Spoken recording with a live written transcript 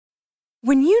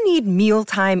When you need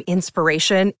mealtime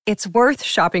inspiration, it's worth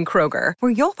shopping Kroger,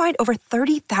 where you'll find over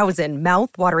 30,000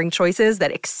 mouth-watering choices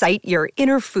that excite your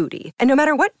inner foodie. And no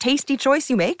matter what tasty choice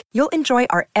you make, you'll enjoy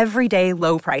our everyday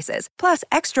low prices, plus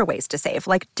extra ways to save,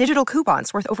 like digital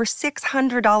coupons worth over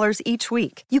 $600 each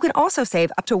week. You can also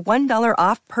save up to $1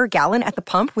 off per gallon at the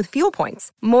pump with fuel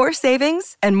points. More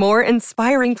savings and more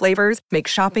inspiring flavors make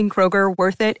shopping Kroger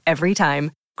worth it every time.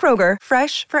 Kroger,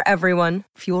 fresh for everyone.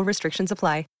 Fuel restrictions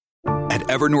apply. At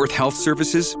Evernorth Health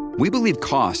Services, we believe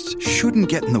costs shouldn't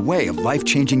get in the way of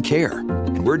life-changing care,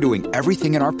 and we're doing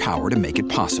everything in our power to make it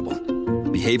possible.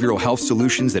 Behavioral health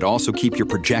solutions that also keep your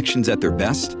projections at their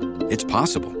best? It's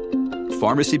possible.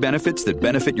 Pharmacy benefits that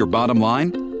benefit your bottom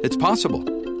line? It's possible.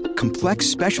 Complex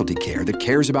specialty care that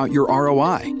cares about your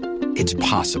ROI? It's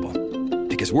possible.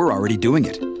 Because we're already doing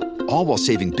it. All while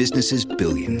saving businesses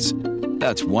billions.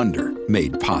 That's Wonder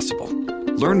made possible.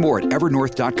 Learn more at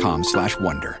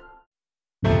evernorth.com/wonder.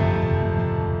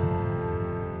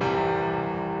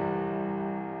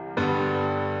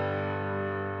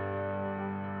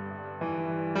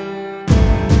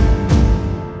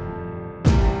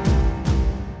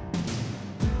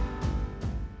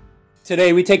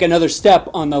 Today we take another step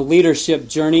on the leadership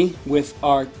journey with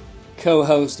our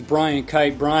co-host Brian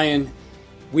Kite. Brian,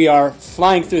 we are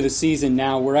flying through the season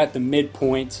now. We're at the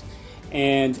midpoint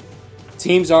and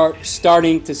teams are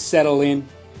starting to settle in.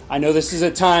 I know this is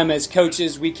a time as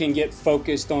coaches we can get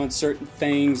focused on certain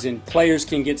things and players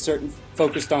can get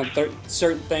focused on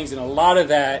certain things, and a lot of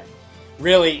that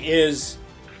really is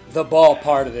the ball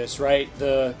part of this, right?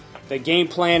 The game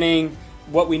planning,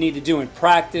 what we need to do in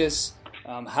practice,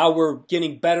 how we're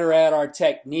getting better at our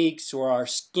techniques or our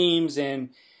schemes. And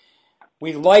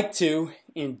we like to,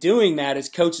 in doing that as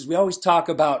coaches, we always talk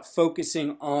about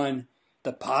focusing on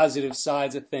the positive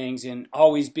sides of things and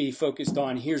always be focused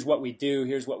on here's what we do,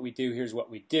 here's what we do, here's what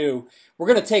we do. We're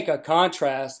going to take a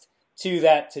contrast to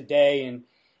that today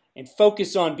and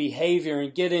focus on behavior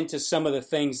and get into some of the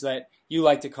things that you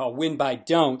like to call win by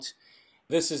don't.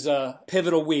 This is a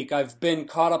pivotal week. I've been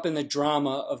caught up in the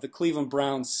drama of the Cleveland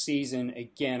Browns season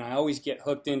again. I always get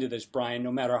hooked into this, Brian,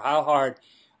 no matter how hard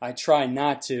I try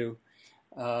not to.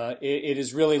 It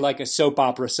is really like a soap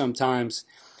opera sometimes.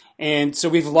 And so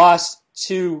we've lost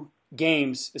 2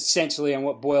 games essentially on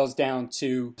what boils down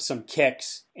to some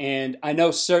kicks. And I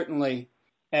know certainly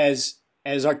as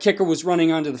our kicker was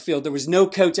running onto the field, there was no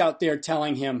coach out there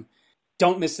telling him,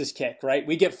 don't miss this kick, right?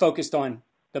 We get focused on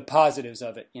the positives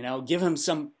of it, give him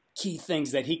some key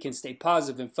things that he can stay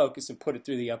positive and focus and put it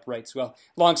through the uprights. Well,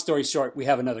 long story short, we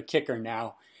have another kicker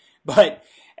now. But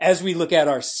as we look at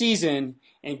our season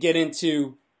and get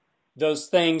into those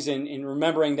things and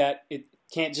remembering that it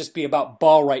can't just be about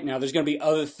ball right now, there's going to be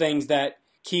other things that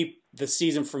keep the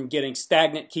season from getting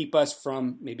stagnant, keep us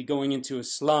from maybe going into a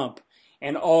slump.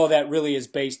 And all of that really is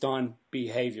based on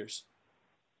behaviors.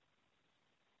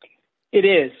 It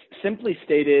is. Simply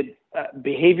stated,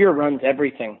 behavior runs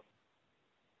everything.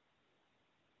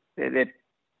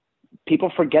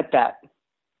 People forget that.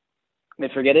 They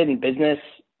forget it in business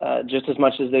just as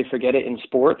much as they forget it in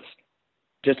sports,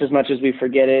 just as much as we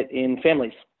forget it in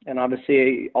families. And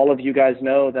obviously, all of you guys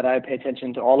know that I pay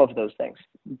attention to all of those things.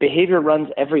 Behavior runs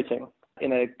everything.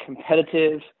 In a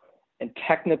competitive and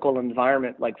technical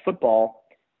environment like football,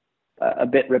 a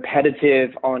bit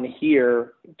repetitive on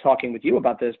here talking with you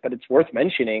about this, but it's worth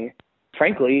mentioning,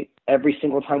 frankly, every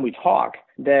single time we talk,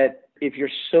 that if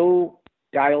you're so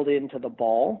dialed into the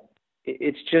ball,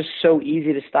 it's just so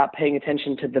easy to stop paying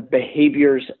attention to the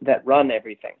behaviors that run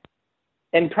everything.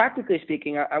 And practically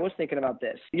speaking, I was thinking about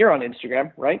this. You're on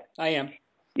Instagram, right? I am.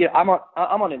 Yeah, I'm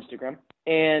on Instagram.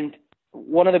 And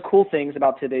one of the cool things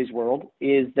about today's world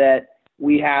is that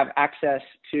we have access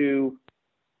to,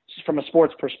 from a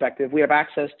sports perspective, we have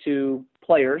access to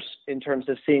players in terms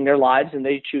of seeing their lives, and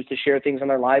they choose to share things on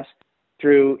their lives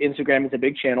through Instagram as a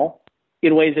big channel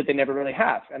in ways that they never really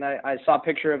have. And I saw a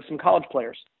picture of some college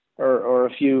players or a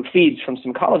few feeds from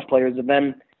some college players of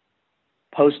them,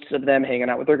 posts of them hanging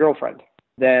out with their girlfriend,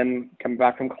 them coming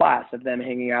back from class, of them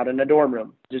hanging out in a dorm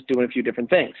room, just doing a few different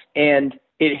things. And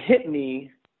it hit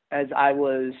me as I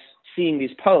was seeing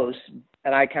these posts,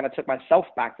 and I kind of took myself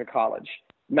back to college.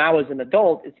 Now as an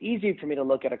adult, it's easy for me to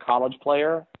look at a college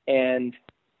player and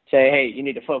say, hey, you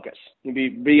need to focus. You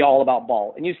be all about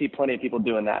ball. And you see plenty of people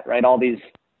doing that, right? All these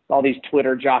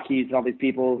Twitter jockeys and all these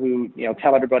people who,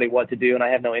 tell everybody what to do, and I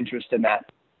have no interest in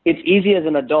that. It's easy as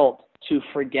an adult to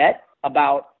forget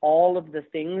about all of the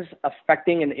things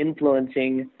affecting and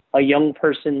influencing a young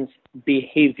person's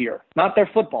behavior, not their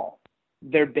football,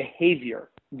 their behavior,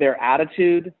 their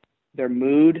attitude, their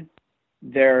mood,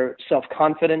 their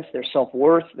self-confidence, their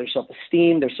self-worth, their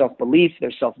self-esteem, their self-belief,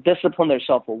 their self-discipline, their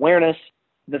self-awareness,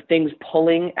 the things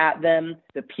pulling at them,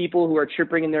 the people who are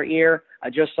chirping in their ear. I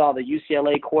just saw the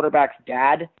UCLA quarterback's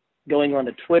dad going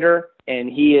onto Twitter, and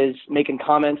he is making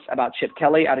comments about Chip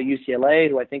Kelly out of UCLA,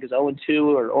 who I think is 0-2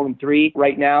 or 0-3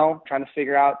 right now, trying to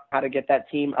figure out how to get that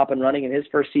team up and running in his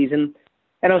first season.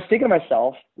 And I was thinking to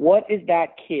myself, what is that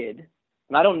kid,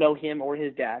 and I don't know him or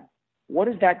his dad, what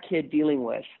is that kid dealing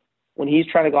with when he's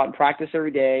trying to go out and practice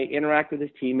every day, interact with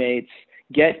his teammates,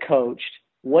 get coached?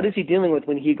 What is he dealing with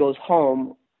when he goes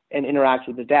home and interacts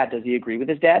with his dad? Does he agree with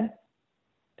his dad?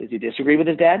 Does he disagree with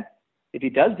his dad? If he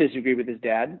does disagree with his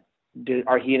dad,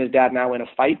 are he and his dad now in a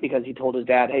fight because he told his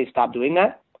dad, hey, stop doing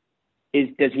that?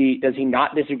 Does he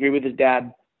not disagree with his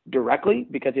dad directly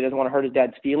because he doesn't want to hurt his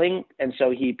dad's feeling, and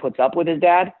so he puts up with his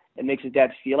dad and makes his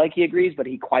dad feel like he agrees, but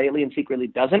he quietly and secretly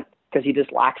doesn't because he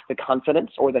just lacks the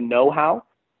confidence or the know-how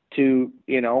to,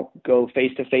 go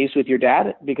face-to-face with your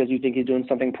dad because you think he's doing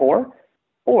something poor?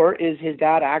 Or is his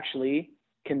dad actually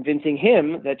convincing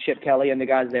him that Chip Kelly and the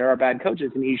guys there are bad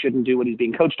coaches and he shouldn't do what he's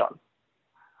being coached on?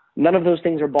 None of those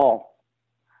things are ball.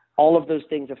 All of those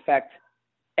things affect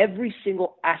every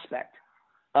single aspect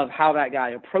of how that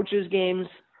guy approaches games,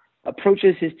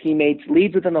 approaches his teammates,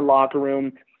 leads within the locker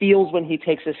room, feels when he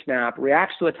takes a snap,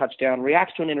 reacts to a touchdown,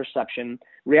 reacts to an interception,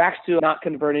 reacts to not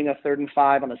converting a 3rd and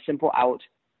 5 on a simple out.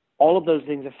 All of those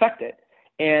things affect it.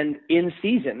 And in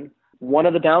season, one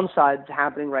of the downsides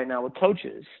happening right now with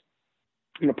coaches,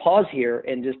 I'm going to pause here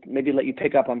and just maybe let you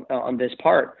pick up on this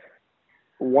part.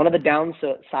 One of the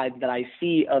downsides that I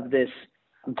see of this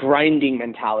grinding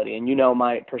mentality, and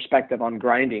my perspective on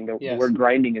grinding, the word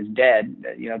grinding is dead.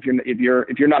 If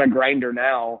you're not a grinder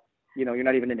now, you're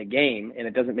not even in a game, and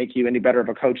it doesn't make you any better of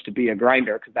a coach to be a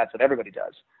grinder because that's what everybody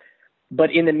does.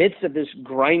 But in the midst of this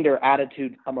grinder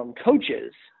attitude among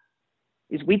coaches,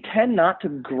 is we tend not to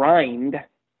grind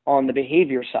on the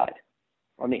behavior side,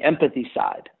 on the empathy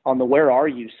side, on the where are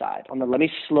you side, on the let me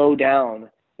slow down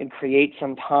and create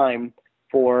some time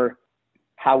for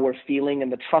how we're feeling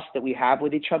and the trust that we have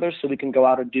with each other so we can go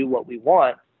out and do what we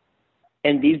want.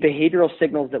 And these behavioral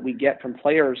signals that we get from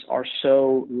players are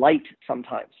so light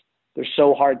sometimes. They're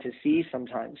so hard to see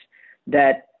sometimes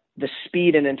that the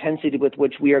speed and intensity with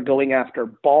which we are going after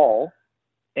ball,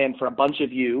 and for a bunch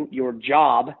of you, your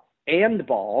job and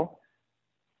ball,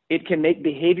 it can make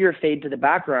behavior fade to the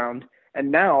background.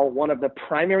 And now one of the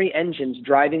primary engines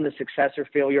driving the success or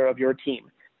failure of your team,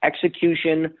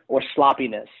 execution or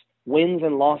sloppiness, wins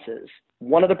and losses,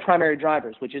 one of the primary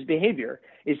drivers, which is behavior,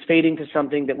 is fading to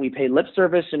something that we pay lip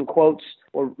service and quotes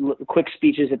or quick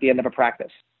speeches at the end of a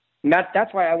practice. And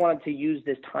that's why I wanted to use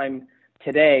this time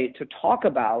today to talk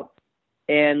about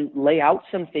and lay out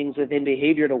some things within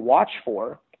behavior to watch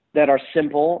for that are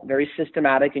simple, very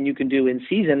systematic, and you can do in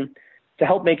season to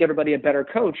help make everybody a better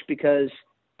coach, because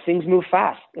things move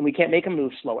fast and we can't make them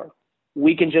move slower.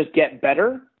 We can just get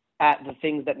better at the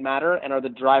things that matter and are the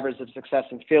drivers of success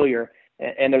and failure.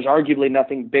 And there's arguably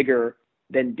nothing bigger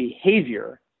than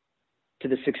behavior to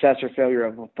the success or failure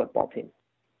of a football team.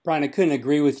 Brian, I couldn't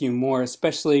agree with you more,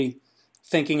 especially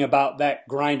thinking about that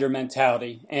grinder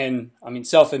mentality. And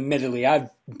self-admittedly, I've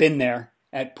been there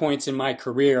at points in my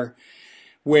career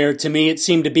where to me it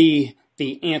seemed to be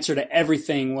the answer to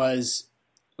everything was,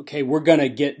 okay, we're going to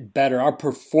get better. Our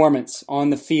performance on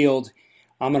the field,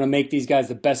 I'm going to make these guys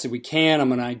the best that we can. I'm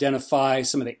going to identify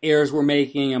some of the errors we're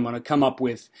making. I'm going to come up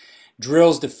with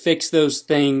drills to fix those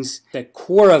things. The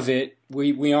core of it,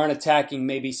 we aren't attacking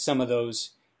maybe some of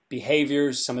those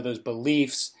behaviors, some of those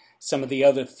beliefs, some of the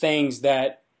other things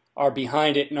that are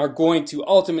behind it and are going to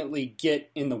ultimately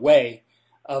get in the way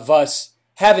of us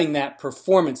having that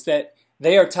performance, that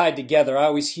they are tied together. I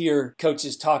always hear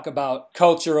coaches talk about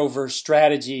culture over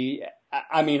strategy.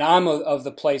 I'm of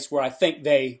the place where I think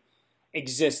they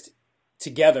exist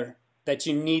together, that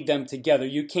you need them together.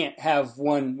 You can't have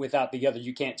one without the other.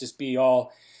 You can't just be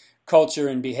all culture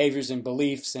and behaviors and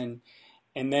beliefs and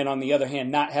then on the other hand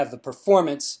not have the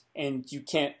performance, and you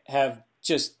can't have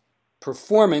just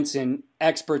performance and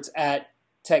experts at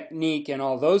technique and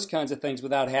all those kinds of things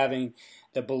without having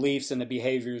the beliefs and the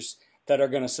behaviors that are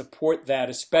going to support that,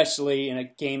 especially in a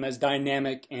game as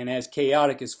dynamic and as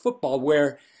chaotic as football,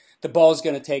 where the ball is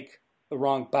going to take the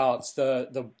wrong bounce.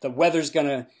 The weather's going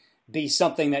to be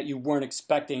something that you weren't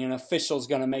expecting. An official's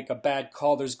going to make a bad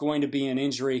call. There's going to be an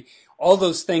injury. All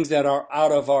those things that are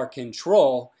out of our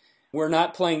control. We're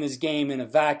not playing this game in a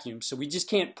vacuum, so we just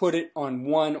can't put it on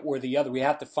one or the other. We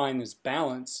have to find this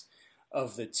balance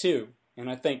of the two. And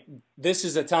I think this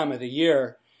is a time of the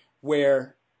year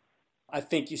where I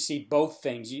think you see both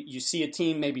things. You see a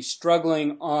team maybe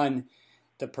struggling on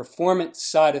the performance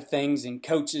side of things and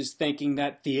coaches thinking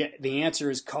that the answer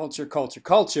is culture, culture,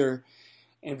 culture,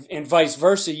 and vice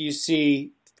versa. You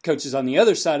see coaches on the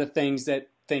other side of things that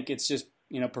think it's just,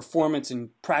 performance and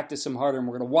practice them harder, and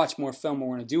we're going to watch more film, and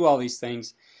we're going to do all these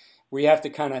things. We have to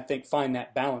kind of, find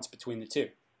that balance between the two.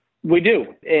 We do.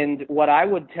 And what I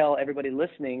would tell everybody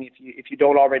listening, if you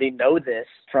don't already know this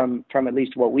from at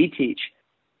least what we teach,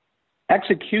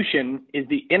 execution is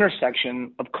the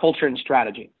intersection of culture and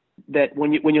strategy. That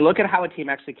when you look at how a team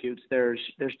executes, there's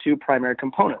two primary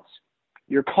components: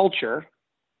 your culture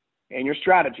and your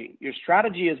strategy. Your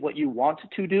strategy is what you want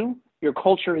to do. Your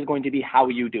culture is going to be how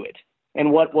you do it.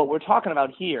 And what we're talking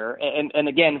about here, and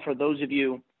again, for those of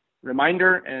you,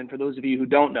 reminder, and for those of you who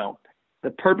don't know,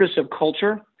 the purpose of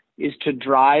culture is to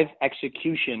drive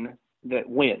execution that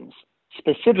wins.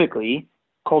 Specifically,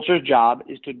 culture's job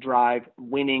is to drive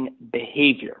winning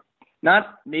behavior,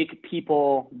 not make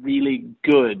people really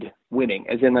good winning,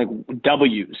 as in like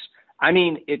W's. I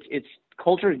mean, it's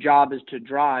culture's job is to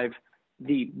drive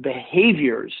the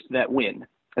behaviors that win.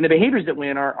 And the behaviors that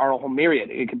win are a whole myriad.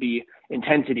 It could be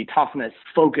intensity, toughness,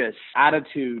 focus,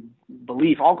 attitude,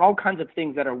 belief, all kinds of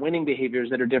things that are winning behaviors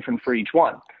that are different for each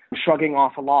one. Shrugging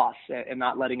off a loss and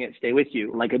not letting it stay with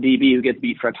you, like a DB who gets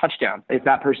beat for a touchdown. If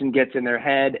that person gets in their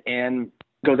head and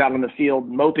goes out on the field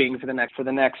moping for the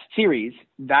next series,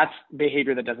 that's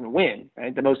behavior that doesn't win.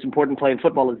 Right? The most important play in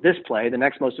football is this play. The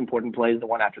next most important play is the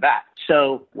one after that.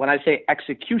 So when I say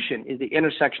execution is the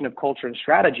intersection of culture and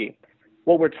strategy,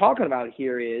 what we're talking about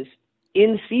here is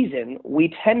in season,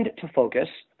 we tend to focus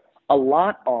a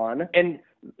lot on, and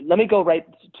let me go right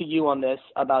to you on this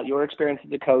about your experience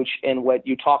as a coach and what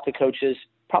you talk to coaches,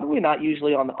 probably not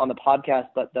usually on the podcast,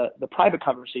 but the private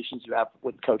conversations you have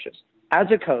with coaches. As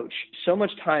a coach, so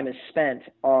much time is spent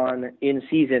on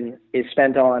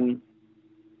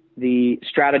the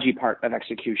strategy part of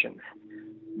execution.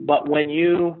 But when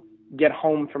you get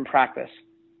home from practice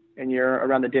and you're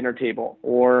around the dinner table,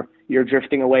 or you're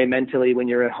drifting away mentally when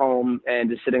you're at home and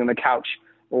just sitting on the couch,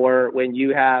 or when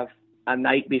you have a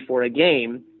night before a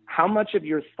game, how much of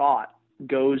your thought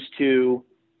goes to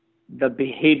the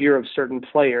behavior of certain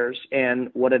players and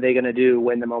what are they going to do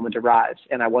when the moment arrives?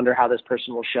 And I wonder how this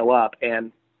person will show up.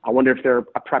 And I wonder if their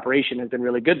preparation has been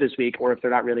really good this week or if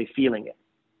they're not really feeling it.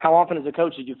 How often as a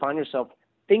coach did you find yourself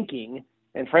thinking,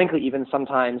 and frankly, even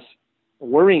sometimes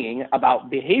worrying about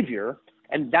behavior?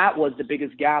 And that was the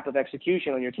biggest gap of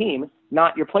execution on your team,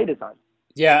 not your play design.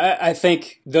 Yeah, I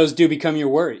think those do become your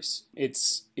worries.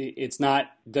 It's not,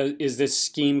 is this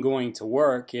scheme going to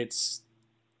work? Is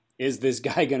this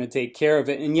guy going to take care of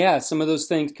it? And yeah, some of those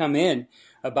things come in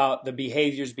about the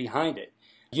behaviors behind it.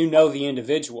 You know the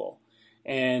individual.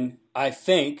 And I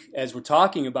think, as we're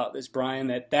talking about this,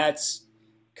 Brian, that's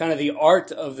kind of the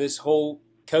art of this whole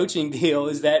coaching deal,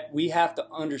 is that we have to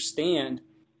understand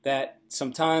that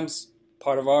sometimes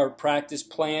part of our practice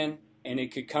plan, and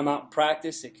it could come out in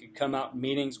practice, it could come out in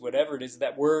meetings, whatever it is,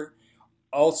 that we're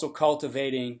also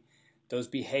cultivating those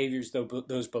behaviors,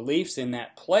 those beliefs in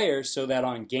that player, so that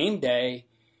on game day,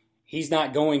 he's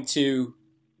not going to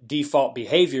default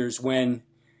behaviors when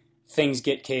things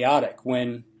get chaotic,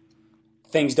 when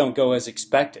things don't go as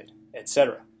expected,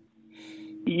 etc.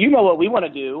 You know what we want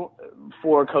to do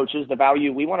for coaches, the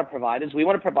value we want to provide is we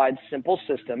want to provide simple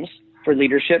systems for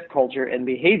leadership, culture, and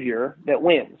behavior that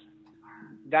wins.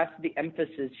 That's the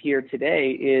emphasis here today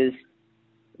is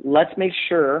let's make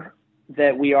sure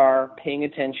that we are paying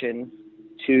attention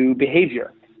to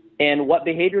behavior. And what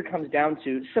behavior comes down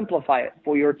to, simplify it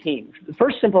for your team.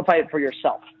 First, simplify it for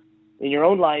yourself in your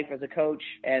own life as a coach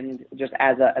and just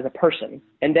as a person.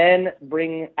 And then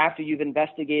after you've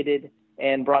investigated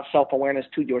and brought self-awareness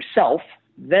to yourself,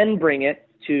 then bring it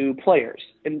to players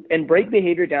and break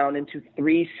behavior down into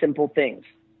 3 simple things.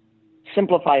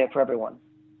 Simplify it for everyone.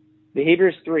 Behavior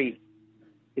is 3.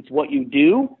 It's what you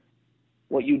do,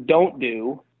 what you don't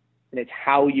do, and it's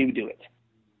how you do it.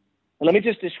 And let me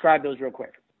just describe those real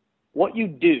quick. What you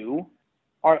do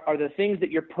are the things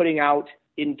that you're putting out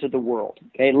into the world.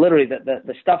 Okay, literally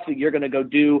the stuff that you're going to go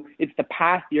do. It's the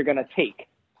path you're going to take.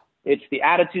 It's the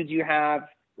attitudes you have.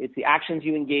 It's the actions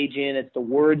you engage in. It's the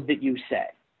words that you say.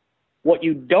 What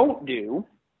you don't do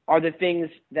are the things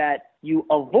that you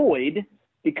avoid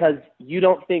because you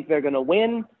don't think they're going to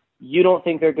win, you don't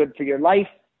think they're good for your life,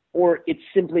 or it's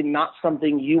simply not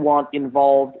something you want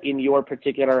involved in your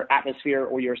particular atmosphere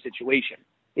or your situation.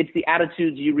 It's the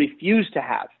attitudes you refuse to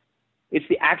have. It's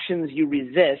the actions you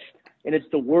resist, and it's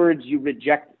the words you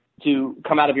reject to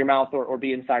come out of your mouth or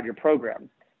be inside your program.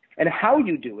 And how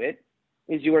you do it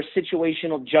is your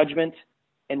situational judgment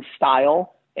and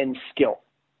style and skill.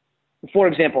 For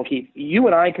example, Keith, you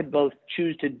and I could both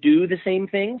choose to do the same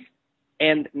things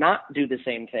and not do the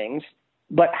same things,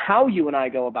 but how you and I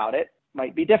go about it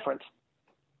might be different.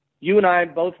 You and I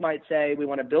both might say we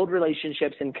want to build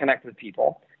relationships and connect with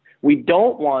people. We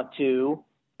don't want to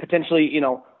potentially,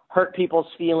 hurt people's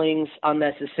feelings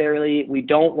unnecessarily. We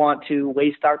don't want to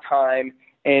waste our time,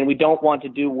 and we don't want to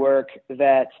do work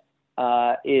that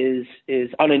is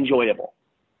unenjoyable.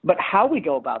 But how we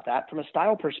go about that from a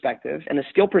style perspective and a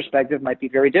skill perspective might be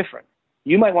very different.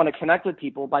 You might want to connect with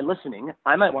people by listening.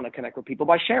 I might want to connect with people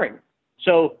by sharing.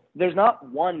 So there's not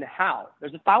one how.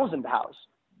 There's 1,000 hows,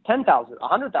 10,000,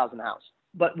 100,000 hows.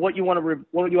 But what you want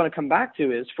to come back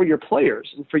to is for your players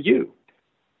and for you.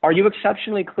 Are you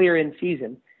exceptionally clear in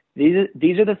season?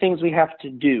 These are the things we have to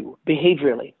do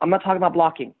behaviorally. I'm not talking about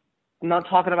blocking. I'm not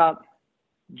talking about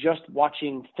just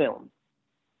watching film.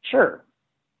 Sure,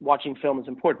 watching film is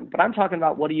important, but I'm talking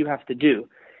about what do you have to do?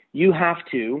 You have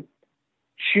to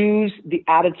choose the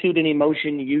attitude and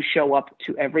emotion you show up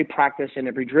to every practice and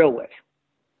every drill with.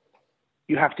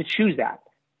 You have to choose that.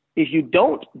 If you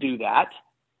don't do that,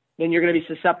 then you're going to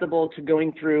be susceptible to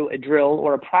going through a drill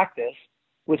or a practice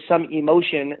with some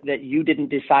emotion that you didn't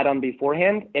decide on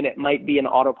beforehand, and it might be an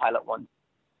autopilot one.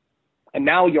 And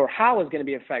now your how is going to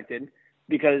be affected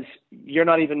because you're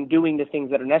not even doing the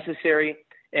things that are necessary,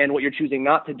 and what you're choosing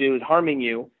not to do is harming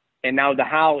you, and now the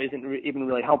how isn't even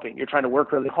really helping. You're trying to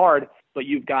work really hard, but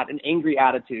you've got an angry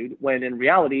attitude, when in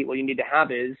reality what you need to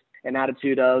have is an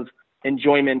attitude of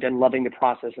enjoyment and loving the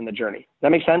process and the journey. Does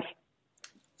that make sense?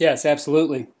 Yes,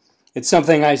 absolutely. It's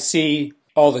something I see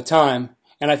all the time.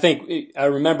 And I think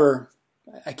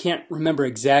I can't remember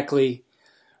exactly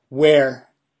where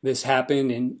this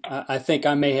happened. And I think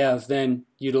I may have then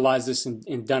utilized this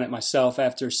and done it myself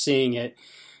after seeing it.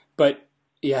 But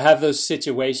you have those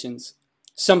situations.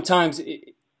 Sometimes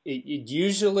it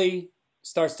usually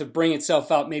starts to bring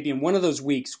itself out maybe in one of those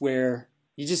weeks where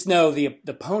you just know the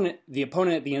opponent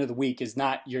at the end of the week is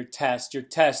not your test. Your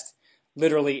test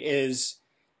literally is,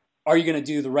 are you going to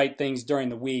do the right things during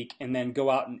the week and then go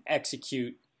out and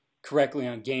execute correctly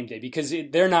on game day? Because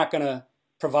they're not going to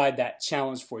provide that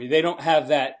challenge for you. They don't have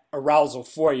that arousal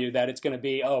for you that it's going to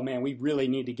be, oh man, we really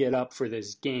need to get up for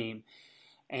this game.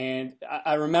 And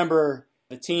I remember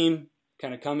the team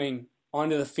kind of coming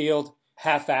onto the field,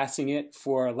 half-assing it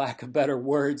for lack of better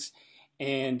words,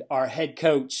 and our head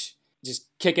coach just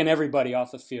kicking everybody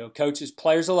off the field. Coaches,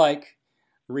 players alike,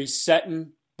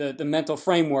 resetting the mental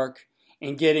framework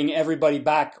and getting everybody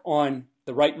back on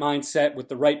the right mindset with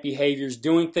the right behaviors,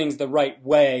 doing things the right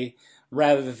way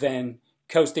rather than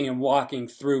coasting and walking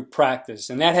through practice.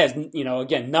 And that has,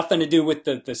 again, nothing to do with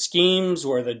the schemes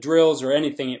or the drills or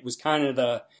anything. It was kind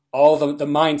of all the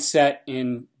mindset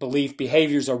and belief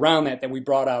behaviors around that we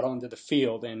brought out onto the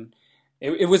field. And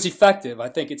it was effective. I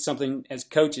think it's something as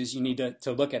coaches you need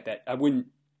to look at that. I wouldn't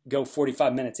go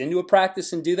 45 minutes into a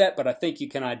practice and do that, but I think you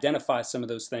can identify some of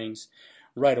those things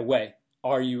right away.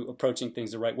 Are you approaching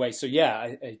things the right way? So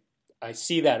yeah, I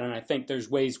see that, and I think there's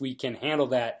ways we can handle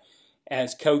that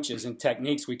as coaches and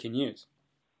techniques we can use.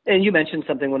 And you mentioned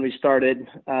something when we started.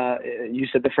 You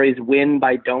said the phrase win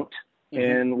by don't. Mm-hmm.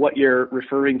 And what you're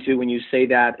referring to when you say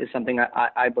that is something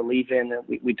I believe in.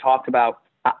 We talked about.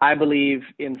 I believe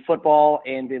in football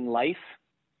and in life,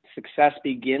 success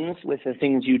begins with the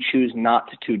things you choose not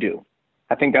to do.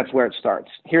 I think that's where it starts.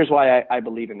 Here's why I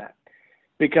believe in that.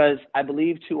 Because I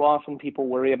believe too often people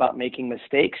worry about making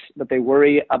mistakes, but they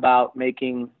worry about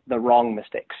making the wrong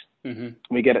mistakes. Mm-hmm.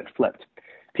 We get it flipped.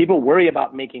 People worry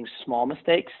about making small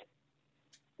mistakes,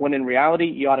 when in reality,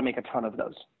 you ought to make a ton of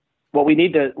those. What we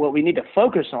need to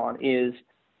focus on is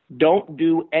don't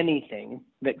do anything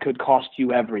that could cost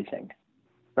you everything,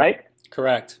 right?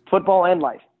 Correct. Football and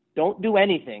life. Don't do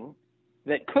anything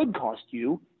that could cost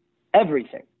you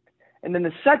everything. And then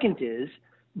the second is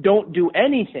don't do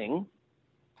anything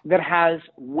that has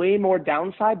way more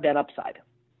downside than upside.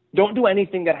 Don't do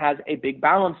anything that has a big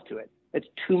balance to it. It's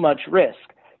too much risk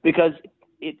because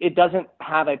it doesn't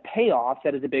have a payoff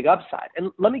that is a big upside.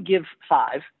 And let me give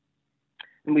 5,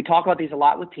 and we talk about these a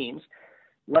lot with teams.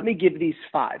 Let me give these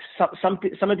 5.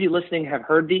 Some of you listening have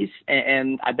heard these,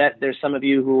 and I bet there's some of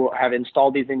you who have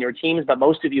installed these in your teams, but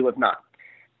most of you have not.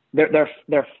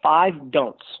 They're 5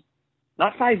 don'ts,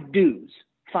 not 5 do's,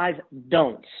 5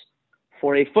 don'ts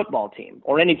for a football team,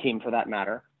 or any team for that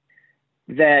matter,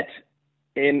 that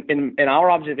in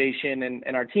our observation,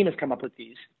 and our team has come up with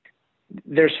these,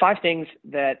 there's 5 things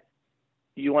that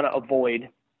you want to avoid.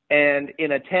 And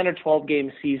in a 10 or 12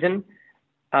 game season,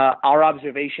 our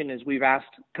observation is we've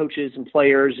asked coaches and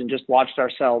players and just watched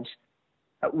ourselves.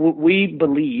 We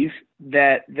believe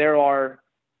that there are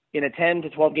in a 10 to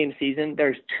 12 game season,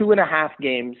 there's 2.5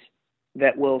 games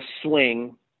that will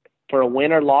swing for a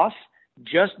win or loss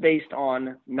just based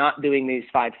on not doing these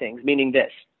 5 things, meaning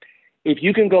this. If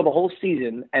you can go the whole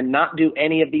season and not do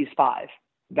any of these 5,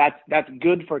 that's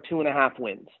good for 2.5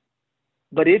 wins.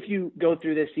 But if you go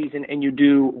through this season and you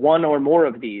do 1 or more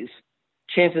of these,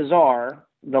 chances are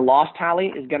the loss tally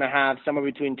is going to have somewhere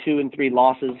between 2 and 3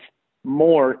 losses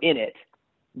more in it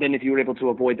than if you were able to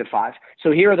avoid the 5.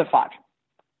 So here are the 5.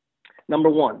 Number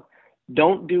 1,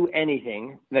 don't do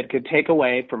anything that could take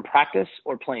away from practice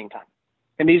or playing time.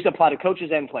 And these apply to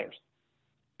coaches and players.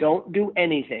 Don't do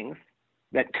anything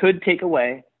that could take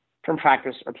away from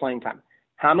practice or playing time.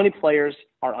 How many players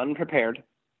are unprepared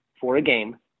for a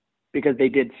game because they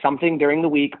did something during the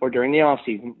week or during the off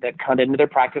season that cut into their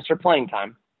practice or playing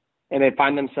time, and they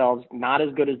find themselves not as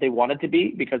good as they wanted to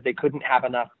be because they couldn't have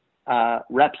enough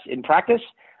reps in practice,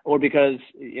 or because,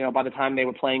 by the time they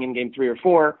were playing in game 3 or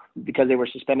 4, because they were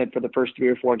suspended for the first 3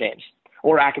 or 4 games,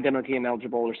 or academically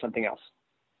ineligible or something else.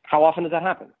 How often does that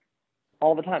happen?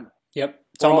 All the time. Yep.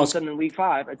 It's all almost of a sudden in week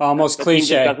 5, almost the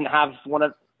cliche. Team just doesn't have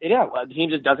the team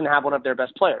just doesn't have one of their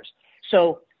best players.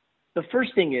 So the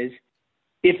first thing is,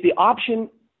 if the option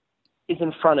is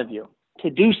in front of you to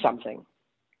do something,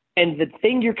 and the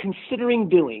thing you're considering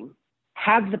doing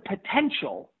has the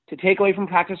potential to take away from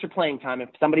practice or playing time, if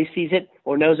somebody sees it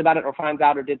or knows about it or finds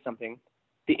out or did something,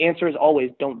 the answer is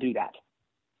always don't do that.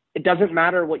 It doesn't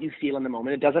matter what you feel in the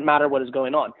moment. It doesn't matter what is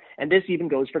going on. And this even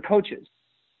goes for coaches.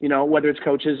 Whether it's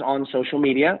coaches on social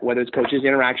media, whether it's coaches'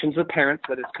 interactions with parents,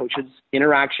 whether it's coaches'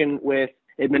 interaction with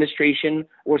administration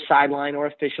or sideline or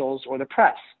officials or the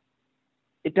press.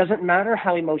 It doesn't matter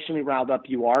how emotionally riled up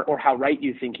you are or how right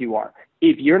you think you are.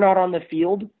 If you're not on the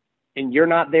field and you're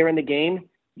not there in the game,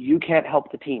 you can't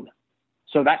help the team.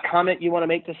 So that comment you want to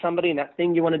make to somebody and that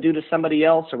thing you want to do to somebody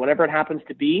else or whatever it happens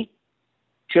to be,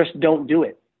 just don't do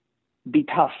it. Be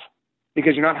tough,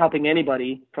 because you're not helping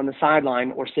anybody from the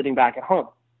sideline or sitting back at home.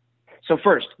 So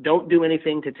first, don't do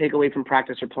anything to take away from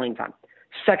practice or playing time.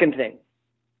 Second thing,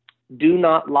 do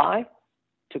not lie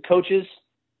to coaches,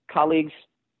 colleagues,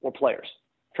 or players.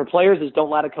 For players, it's don't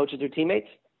lie to coaches or teammates.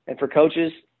 And for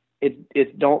coaches,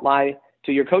 it's don't lie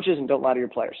to your coaches and don't lie to your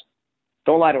players.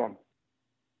 Don't lie to them.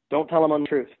 Don't tell them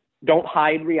untruth. Don't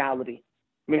hide reality.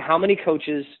 I mean, how many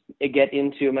coaches get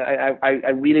into, I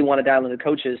really want to dial into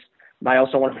coaches, but I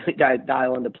also want to really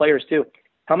dial into players too.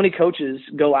 How many coaches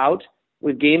go out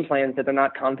with game plans that they're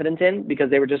not confident in because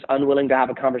they were just unwilling to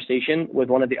have a conversation with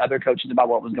one of the other coaches about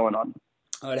what was going on?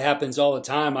 It happens all the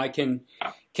time. I can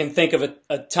think of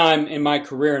a time in my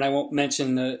career, and I won't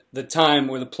mention the time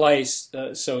or the place,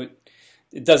 so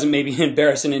it doesn't maybe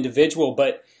embarrass an individual,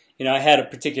 but I had a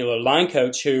particular line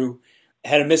coach who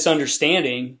had a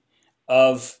misunderstanding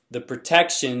of the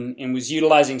protection and was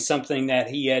utilizing something that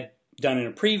he had done in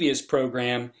a previous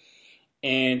program,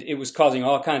 and it was causing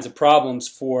all kinds of problems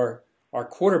for our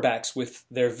quarterbacks with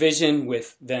their vision,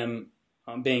 with them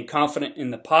being confident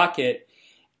in the pocket.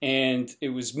 And it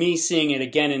was me seeing it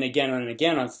again and again and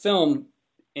again on film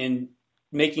and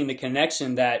making the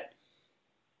connection that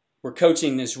we're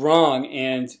coaching this wrong.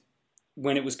 And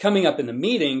when it was coming up in the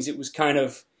meetings, it was kind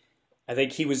of, I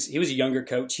think he was a younger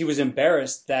coach. He was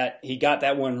embarrassed that he got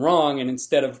that one wrong. And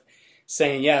instead of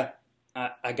saying, yeah,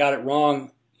 I got it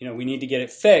wrong, we need to get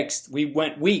it fixed, we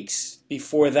went weeks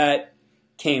before that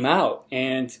came out.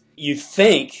 And you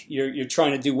think you're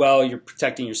trying to do well, you're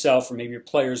protecting yourself or maybe your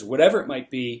players, whatever it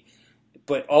might be,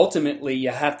 but ultimately you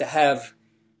have to have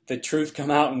the truth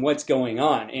come out and what's going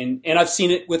on. And I've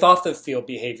seen it with off the field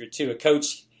behavior too. A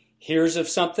coach hears of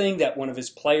something that one of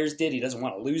his players did, he doesn't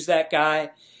want to lose that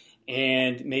guy,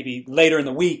 and maybe later in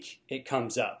the week it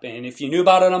comes up. And if you knew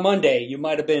about it on Monday, you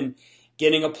might have been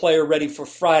getting a player ready for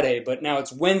Friday, but now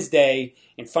it's Wednesday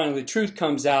and finally the truth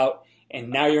comes out. And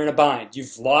now you're in a bind.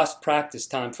 You've lost practice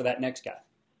time for that next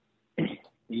guy.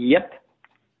 Yep.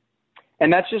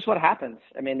 And that's just what happens.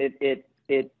 I mean,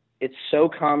 it's so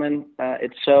common.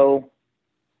 It's so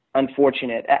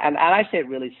unfortunate. And I say it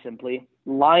really simply.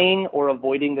 Lying or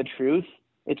avoiding the truth,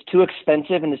 it's too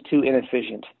expensive and it's too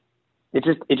inefficient. It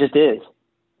just is.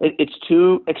 It's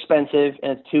too expensive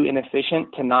and it's too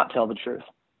inefficient to not tell the truth.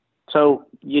 So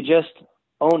you just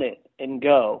own it and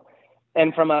go.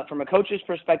 And from a coach's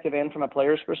perspective and from a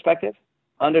player's perspective,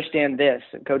 understand this.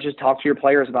 Coaches, talk to your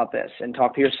players about this and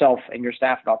talk to yourself and your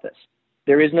staff about this.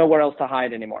 There is nowhere else to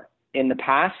hide anymore. In the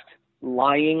past,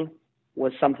 lying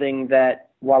was something that,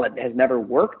 while it has never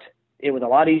worked, it was a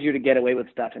lot easier to get away with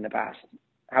stuff in the past,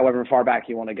 however far back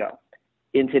you want to go.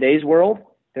 In today's world,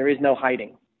 there is no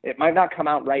hiding. It might not come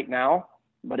out right now,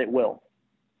 but it will.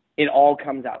 It all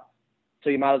comes out. So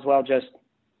you might as well just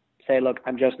say, look,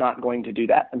 I'm just not going to do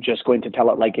that. I'm just going to tell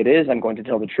it like it is. I'm going to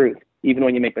tell the truth, even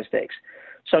when you make mistakes.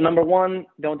 So number one,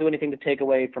 don't do anything to take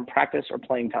away from practice or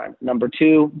playing time. Number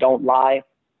two, don't lie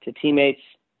to teammates,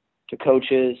 to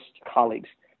coaches, to colleagues.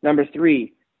 Number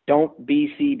three, don't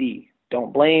BCD.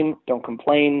 Don't blame, don't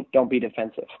complain, don't be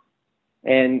defensive.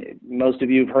 And most of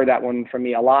you have heard that one from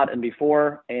me a lot and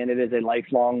before, and it is a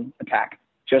lifelong attack.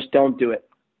 Just don't do it.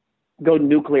 Go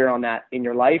nuclear on that in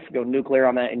your life. Go nuclear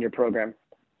on that in your program.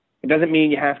 It doesn't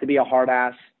mean you have to be a hard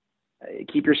ass.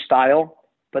 Keep your style,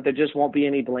 but there just won't be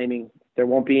any blaming. There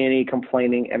won't be any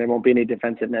complaining, and there won't be any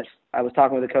defensiveness. I was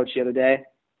talking with a coach the other day,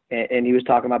 and he was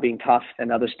talking about being tough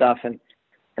and other stuff. And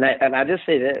I just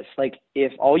say this, like,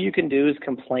 if all you can do is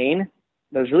complain,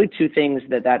 there's really two things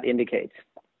that indicates.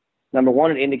 Number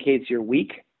one, it indicates you're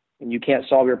weak and you can't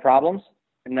solve your problems.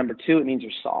 And number two, it means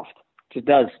you're soft. It just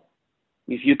does.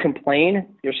 If you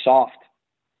complain, you're soft.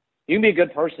 You can be a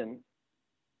good person.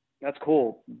 That's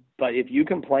cool. But if you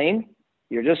complain,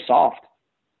 you're just soft.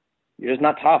 You're just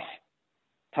not tough.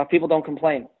 Tough people don't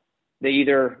complain. They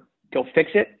either go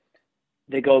fix it,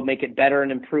 they go make it better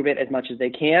and improve it as much as they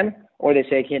can, or they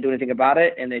say I can't do anything about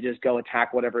it, and they just go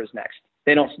attack whatever is next.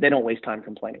 They don't waste time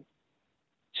complaining.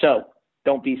 So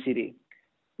don't BCD.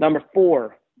 Number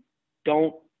four,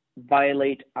 don't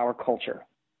violate our culture.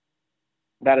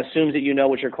 That assumes that you know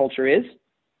what your culture is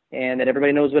and that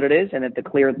everybody knows what it is and that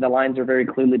the lines are very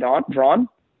clearly drawn,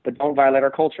 but don't violate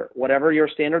our culture. Whatever your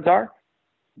standards are,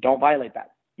 don't violate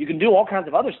that. You can do all kinds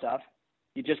of other stuff.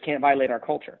 You just can't violate our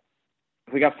culture.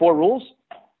 If we got 4 rules,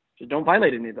 just don't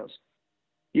violate any of those.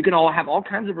 You can all have all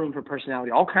kinds of room for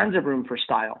personality, all kinds of room for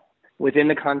style within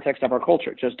the context of our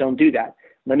culture. Just don't do that.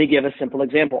 Let me give a simple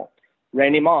example.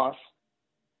 Randy Moss,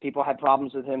 people had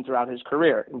problems with him throughout his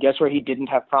career. And guess where he didn't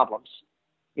have problems?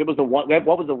 What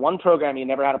was the one program he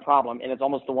never had a problem? And it's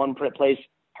almost the one place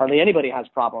hardly anybody has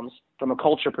problems from a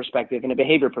culture perspective and a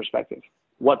behavior perspective.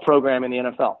 What program in the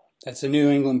NFL? That's the New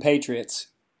England Patriots.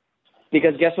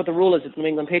 Because guess what the rule is? It's New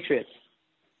England Patriots.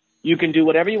 You can do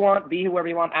whatever you want, be whoever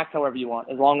you want, act however you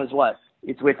want, as long as what?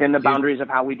 It's within the boundaries of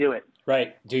how we do it.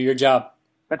 Right. Do your job.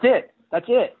 That's it.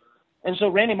 And so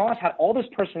Randy Moss had all this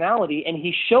personality, and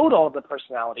he showed all of the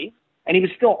personality, and he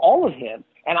was still all of him.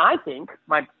 And I think,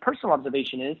 my personal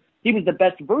observation is, he was the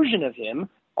best version of him.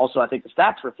 Also, I think the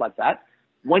stats reflect that,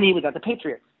 when he was at the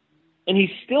Patriots. And he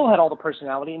still had all the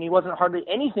personality, and he wasn't hardly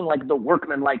anything like the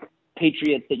workman-like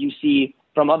Patriots that you see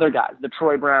from other guys, the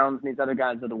Troy Browns and these other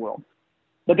guys of the world.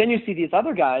 But then you see these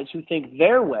other guys who think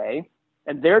their way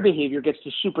and their behavior gets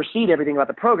to supersede everything about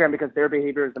the program because their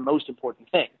behavior is the most important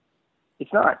thing.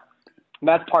 It's not. And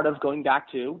that's part of going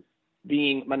back to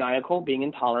being maniacal, being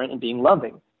intolerant, and being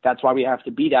loving. That's why we have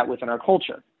to be that within our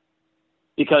culture,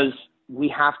 because we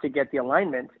have to get the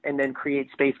alignment and then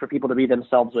create space for people to be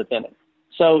themselves within it.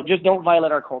 So just don't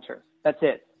violate our culture. That's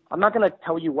it. I'm not going to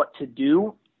tell you what to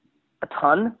do a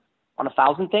ton on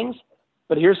 1,000 things,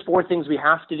 but here's 4 things we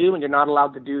have to do, and you're not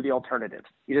allowed to do the alternatives.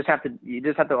 You just have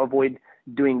to avoid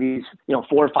doing these, 4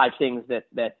 or 5 things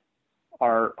that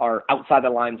are outside the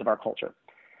lines of our culture.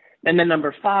 And then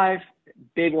number 5,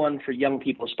 big one for young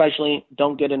people especially,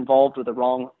 don't get involved with the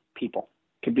wrong people.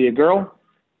 Could be a girl,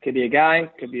 could be a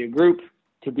guy, could be a group,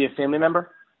 could be a family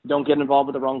member. Don't get involved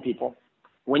with the wrong people.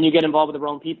 When you get involved with the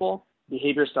wrong people,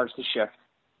 behavior starts to shift.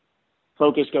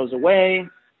 Focus goes away,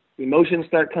 emotions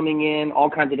start coming in, all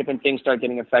kinds of different things start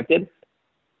getting affected.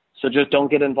 So just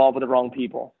don't get involved with the wrong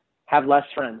people. Have less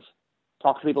friends.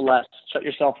 Talk to people less. Shut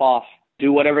yourself off.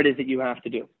 Do whatever it is that you have to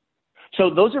do. So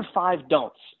those are 5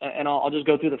 don'ts, and I'll just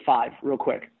go through the 5 real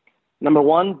quick. Number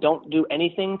 1, don't do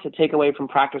anything to take away from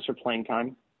practice or playing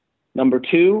time. Number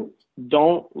 2,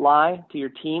 don't lie to your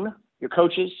team, your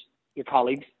coaches, your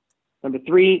colleagues. Number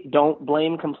 3, don't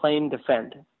blame, complain,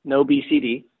 defend. No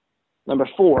BCD. Number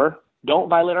 4, don't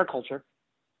violate our culture.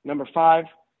 Number 5,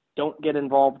 don't get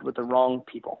involved with the wrong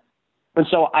people. And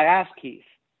so I asked Keith,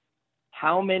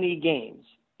 how many games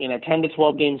in a 10 to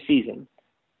 12 game season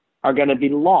are going to be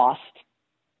lost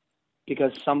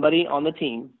because somebody on the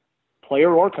team,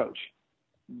 player or coach,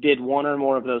 did one or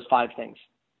more of those 5 things?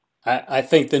 I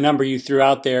think the number you threw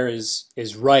out there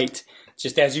is right.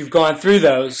 Just as you've gone through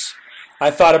those,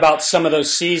 I thought about some of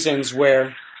those seasons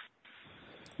where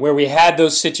we had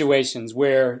those situations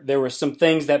where there were some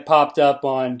things that popped up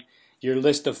on your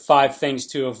list of 5 things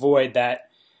to avoid that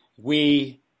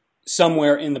we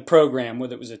somewhere in the program,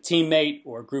 whether it was a teammate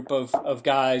or a group of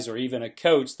guys or even a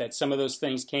coach, that some of those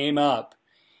things came up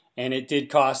and it did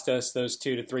cost us those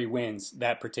 2 to 3 wins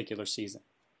that particular season.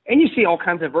 And you see all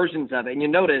kinds of versions of it. And you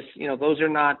notice, those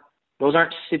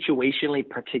aren't situationally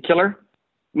particular,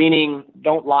 meaning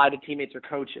don't lie to teammates or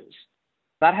coaches.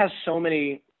 That has so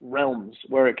many realms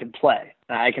where it could play.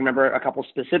 I can remember a couple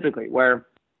specifically where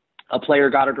a player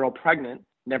got a girl pregnant,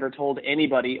 never told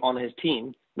anybody on his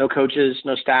team, no coaches,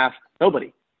 no staff,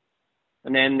 nobody.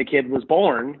 And then the kid was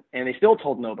born and they still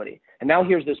told nobody. And now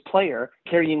here's this player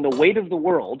carrying the weight of the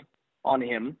world on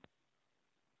him.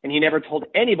 And he never told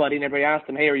anybody. And everybody asked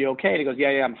him, hey, are you okay? And he goes, yeah,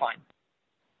 I'm fine.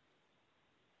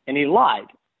 And he lied.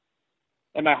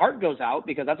 And my heart goes out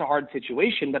because that's a hard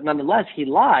situation. But nonetheless, he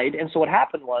lied. And so what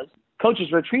happened was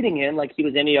coaches were treating him like he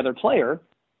was any other player.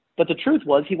 But the truth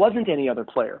was he wasn't any other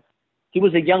player. He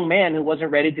was a young man who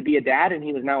wasn't ready to be a dad, and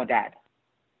he was now a dad.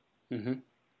 Mm-hmm.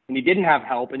 And he didn't have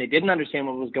help, and he didn't understand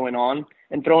what was going on,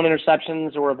 and throwing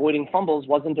interceptions or avoiding fumbles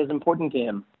wasn't as important to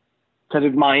him because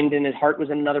his mind and his heart was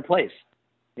in another place.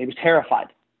 He was terrified.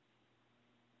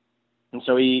 And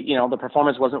so the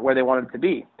performance wasn't where they wanted it to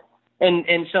be.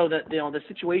 And so the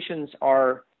situations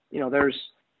are, there's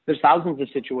thousands of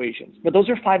situations, but those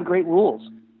are 5 great rules.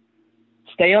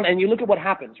 Stay on, and you look at what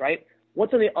happens, right?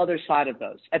 What's on the other side of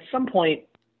those? At some point,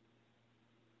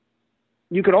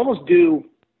 you could almost do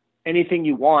anything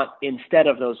you want instead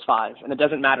of those 5, and it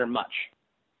doesn't matter much.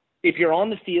 If you're on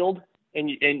the field and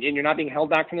you're not being held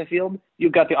back from the field,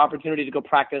 you've got the opportunity to go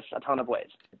practice a ton of ways.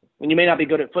 And you may not be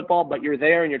good at football, but you're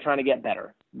there and you're trying to get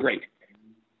better. Great.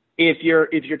 If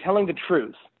you're telling the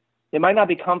truth, it might not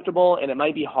be comfortable and it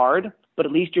might be hard, but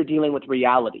at least you're dealing with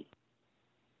reality.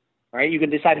 All right? You can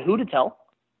decide who to tell.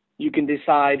 You can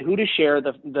decide who to share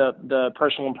the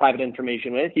personal and private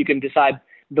information with. You can decide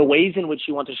the ways in which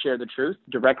you want to share the truth,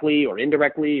 directly or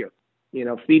indirectly, or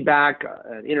feedback,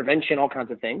 intervention, all kinds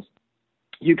of things.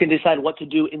 You can decide what to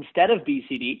do instead of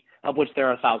BCD, of which there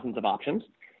are thousands of options.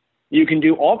 You can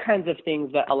do all kinds of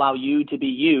things that allow you to be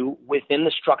you within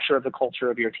the structure of the culture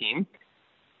of your team.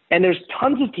 And there's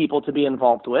tons of people to be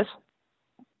involved with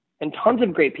and tons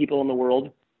of great people in the world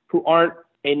who aren't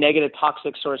a negative,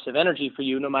 toxic source of energy for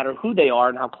you, no matter who they are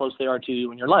and how close they are to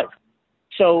you in your life.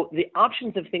 So the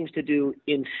options of things to do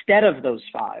instead of those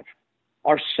 5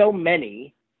 are so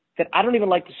many that I don't even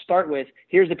like to start with,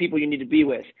 here's the people you need to be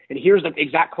with, and here's the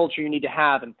exact culture you need to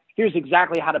have, and here's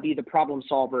exactly how to be the problem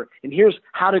solver, and here's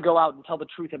how to go out and tell the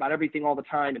truth about everything all the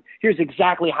time, and here's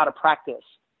exactly how to practice.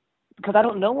 Because I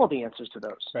don't know all the answers to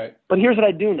those. Right. But here's what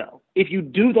I do know. If you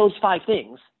do those 5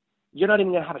 things, you're not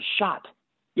even going to have a shot.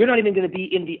 You're not even going to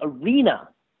be in the arena.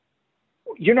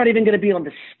 You're not even going to be on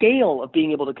the scale of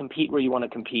being able to compete where you want to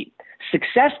compete.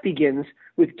 Success begins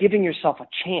with giving yourself a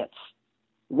chance.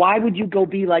 Why would you go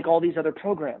be like all these other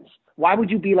programs? Why would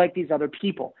you be like these other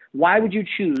people? Why would you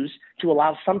choose to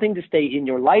allow something to stay in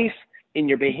your life, in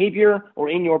your behavior, or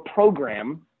in your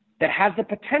program that has the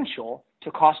potential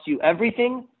to cost you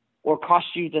everything or cost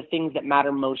you the things that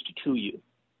matter most to you?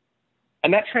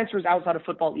 And that transfers outside of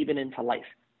football even into life.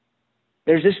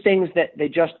 There's just things that they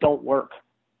just don't work.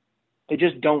 They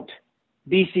just don't.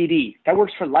 BCD, that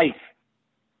works for life.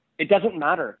 It doesn't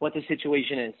matter what the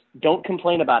situation is. Don't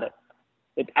complain about it.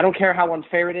 I don't care how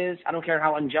unfair it is. I don't care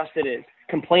how unjust it is.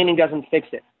 Complaining doesn't fix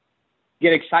it.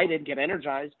 Get excited, get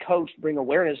energized, coach, bring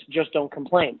awareness, just don't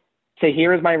complain. Say,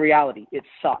 here is my reality. It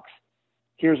sucks.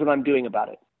 Here's what I'm doing about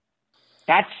it.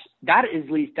 That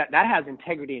has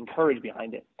integrity and courage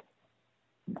behind it.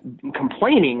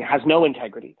 Complaining has no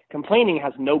integrity. Complaining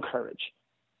has no courage.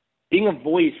 Being a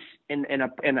voice and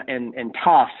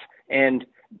tough and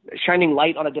shining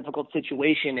light on a difficult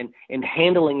situation and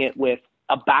handling it with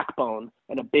a backbone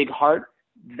and a big heart,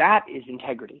 that is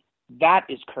integrity. That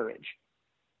is courage.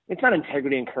 It's not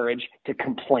integrity and courage to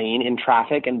complain in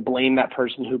traffic and blame that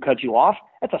person who cut you off.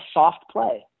 That's a soft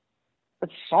play.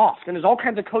 That's soft. And there's all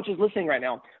kinds of coaches listening right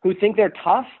now who think they're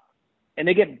tough, and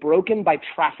they get broken by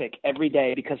traffic every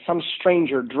day because some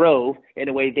stranger drove in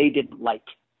a way they didn't like.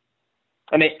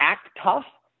 And they act tough,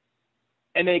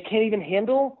 and they can't even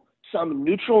handle some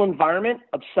neutral environment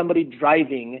of somebody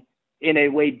driving in a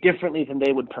way differently than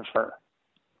they would prefer.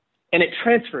 And it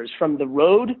transfers from the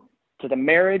road to the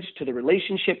marriage, to the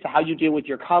relationship, to how you deal with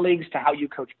your colleagues, to how you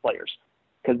coach players.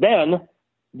 Because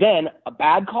then a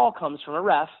bad call comes from a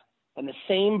ref, and the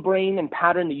same brain and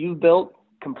pattern that you've built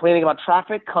complaining about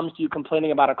traffic comes to you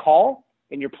complaining about a call,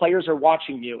 and your players are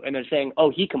watching you, and they're saying, oh,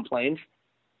 he complains.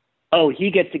 Oh,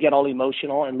 he gets to get all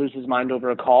emotional and lose his mind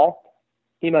over a call.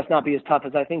 He must not be as tough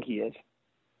as I think he is.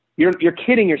 You're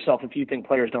kidding yourself if you think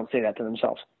players don't say that to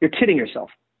themselves. You're kidding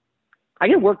yourself. I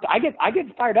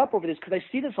get fired up over this because I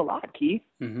see this a lot, Keith.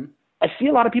 Mm-hmm. I see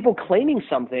a lot of people claiming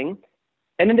something,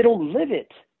 and then they don't live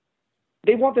it.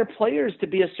 They want their players to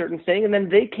be a certain thing, and then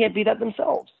they can't be that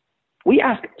themselves. We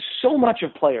ask so much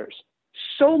of players,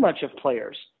 so much of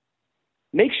players.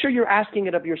 Make sure you're asking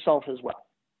it of yourself as well.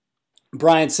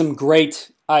 Brian, some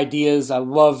great ideas. I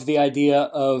love the idea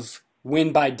of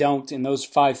win by don't and those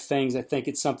 5 things. I think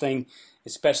it's something,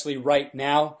 especially right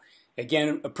now,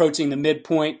 again, approaching the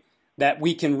midpoint, that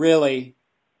we can really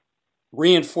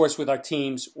reinforce with our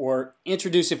teams or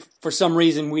introduce if for some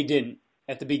reason we didn't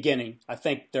at the beginning. I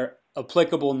think they're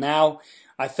applicable now.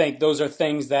 I think those are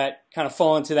things that kind of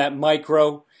fall into that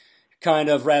micro kind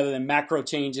of rather than macro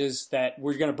changes, that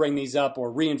we're going to bring these up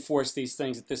or reinforce these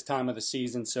things at this time of the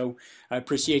season. So I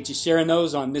appreciate you sharing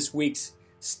those on this week's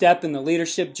step in the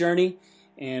leadership journey,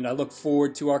 and I look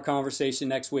forward to our conversation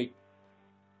next week.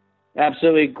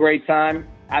 Absolutely great time.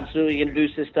 Absolutely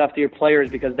introduce this stuff to your players,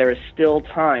 because there is still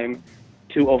time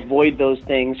to avoid those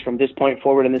things from this point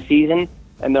forward in the season,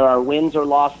 and there are wins or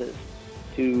losses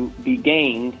to be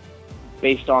gained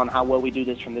based on how well we do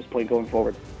this from this point going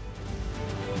forward.